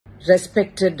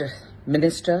Respected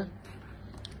Minister,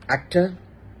 actor,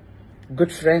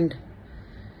 good friend,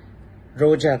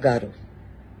 Roja Garu,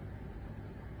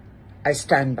 I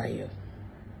stand by you.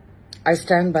 I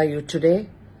stand by you today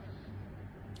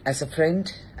as a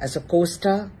friend, as a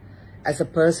co-star, as a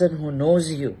person who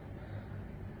knows you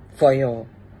for your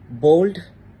bold,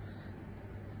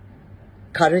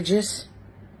 courageous,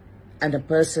 and a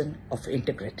person of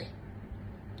integrity.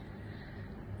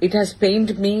 It has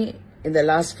pained me in the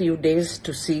last few days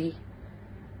to see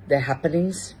the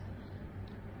happenings,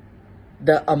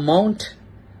 the amount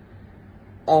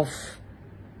of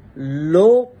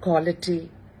low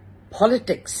quality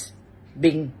politics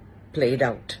being played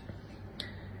out.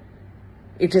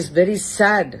 It is very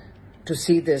sad to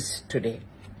see this today.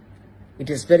 It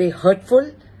is very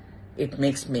hurtful. It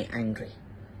makes me angry.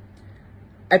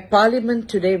 At Parliament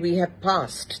today, we have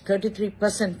passed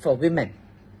 33% for women.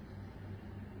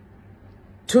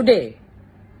 Today,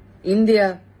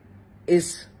 India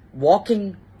is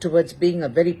walking towards being a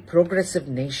very progressive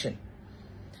nation.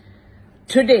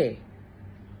 Today,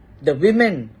 the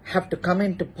women have to come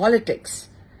into politics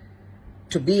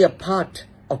to be a part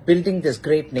of building this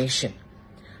great nation.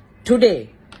 Today,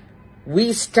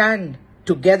 we stand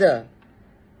together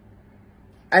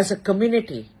as a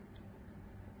community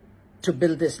to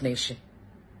build this nation.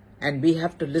 And we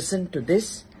have to listen to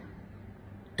this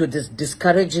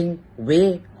discouraging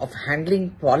way of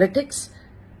handling politics,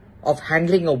 of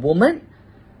handling a woman,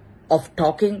 of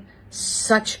talking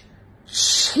such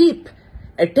cheap,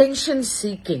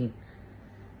 attention-seeking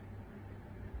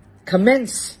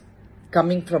comments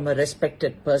coming from a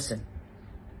respected person,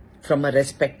 from a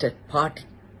respected party.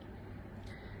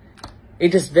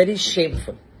 It is very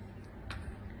shameful.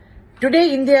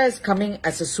 Today, India is coming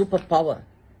as a superpower.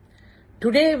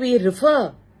 Today, we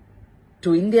refer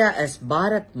to India as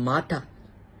Bharat Mata,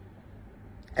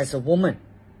 as a woman.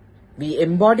 We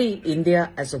embody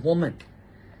India as a woman.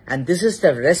 And this is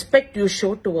the respect you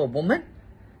show to a woman?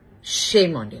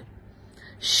 Shame on you.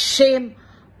 Shame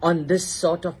on this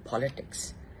sort of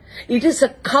politics. It is a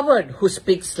coward who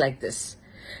speaks like this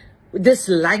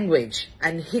language,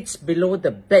 and hits below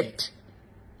the belt.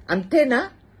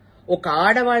 Antena, oka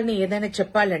aadavalni edaina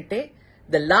cheppalante,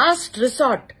 the last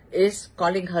resort is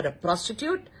calling her a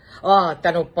prostitute.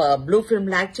 Tanu blue film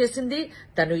lag chesindi,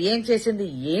 tanu em chesindi,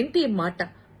 enti mata.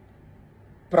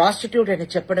 Prostitute ani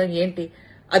cheppadam enti.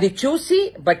 Adi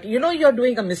chusi, but you know you're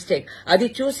doing a mistake. Adi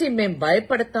chusi mem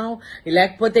bayapadtam,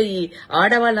 lekapothe ee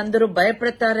aadavallandaru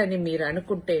bayapadtarani meer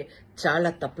anukunte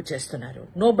chaala tappu chestunaru.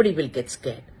 Nobody will get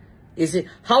scared. Is it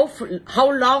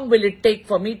how long will it take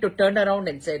for me to turn around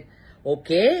and say,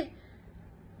 okay,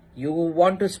 you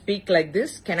want to speak like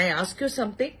this? Can I ask you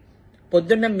something?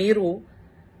 Poddunna meeru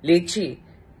lechi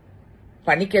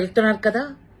paniki veltunnaru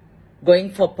kada, going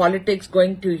for politics,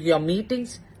 going to your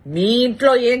meetings. మీ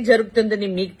ఇంట్లో ఏం జరుగుతుందని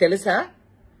మీకు తెలుసా?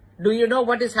 Do you know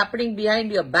what is happening behind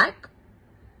your back?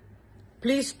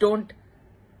 Please don't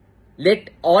let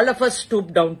all of us stoop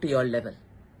down to your level.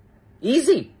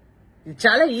 Easy. ఇది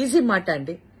చాలా easy మాట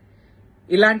అండి.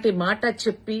 ఇలాంటి మాట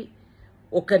చెప్పి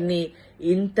ఒకరిని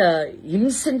ఇంత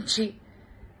హింసించి,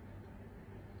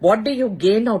 what do you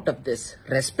gain out of this?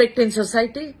 Respect in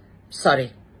society? Sorry.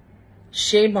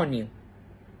 Shame on you.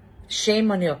 Shame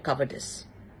on your cowardice.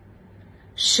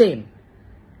 Shame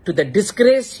to the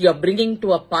disgrace you're bringing to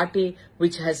a party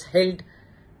which has held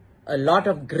a lot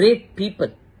of great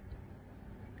people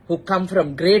who come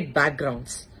from great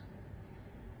backgrounds.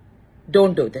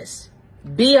 Don't do this.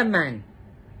 Be a man.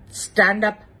 Stand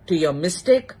up to your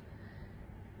mistake.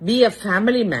 Be a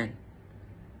family man.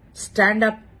 Stand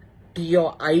up to your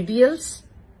ideals,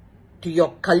 to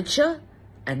your culture,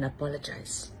 and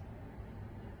apologize.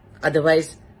 Otherwise,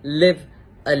 live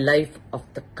a life of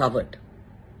the coward.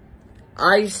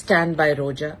 I stand by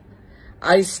Roja.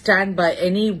 I stand by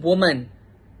any woman.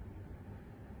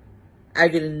 I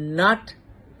will not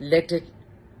let it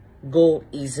go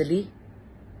easily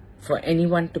for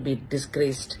anyone to be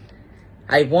disgraced.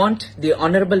 I want the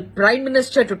Honorable Prime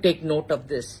Minister to take note of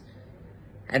this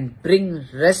and bring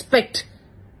respect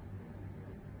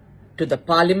to the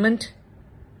Parliament,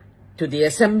 to the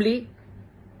Assembly,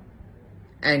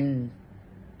 and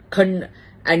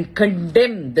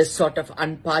condemn this sort of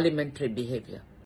unparliamentary behavior.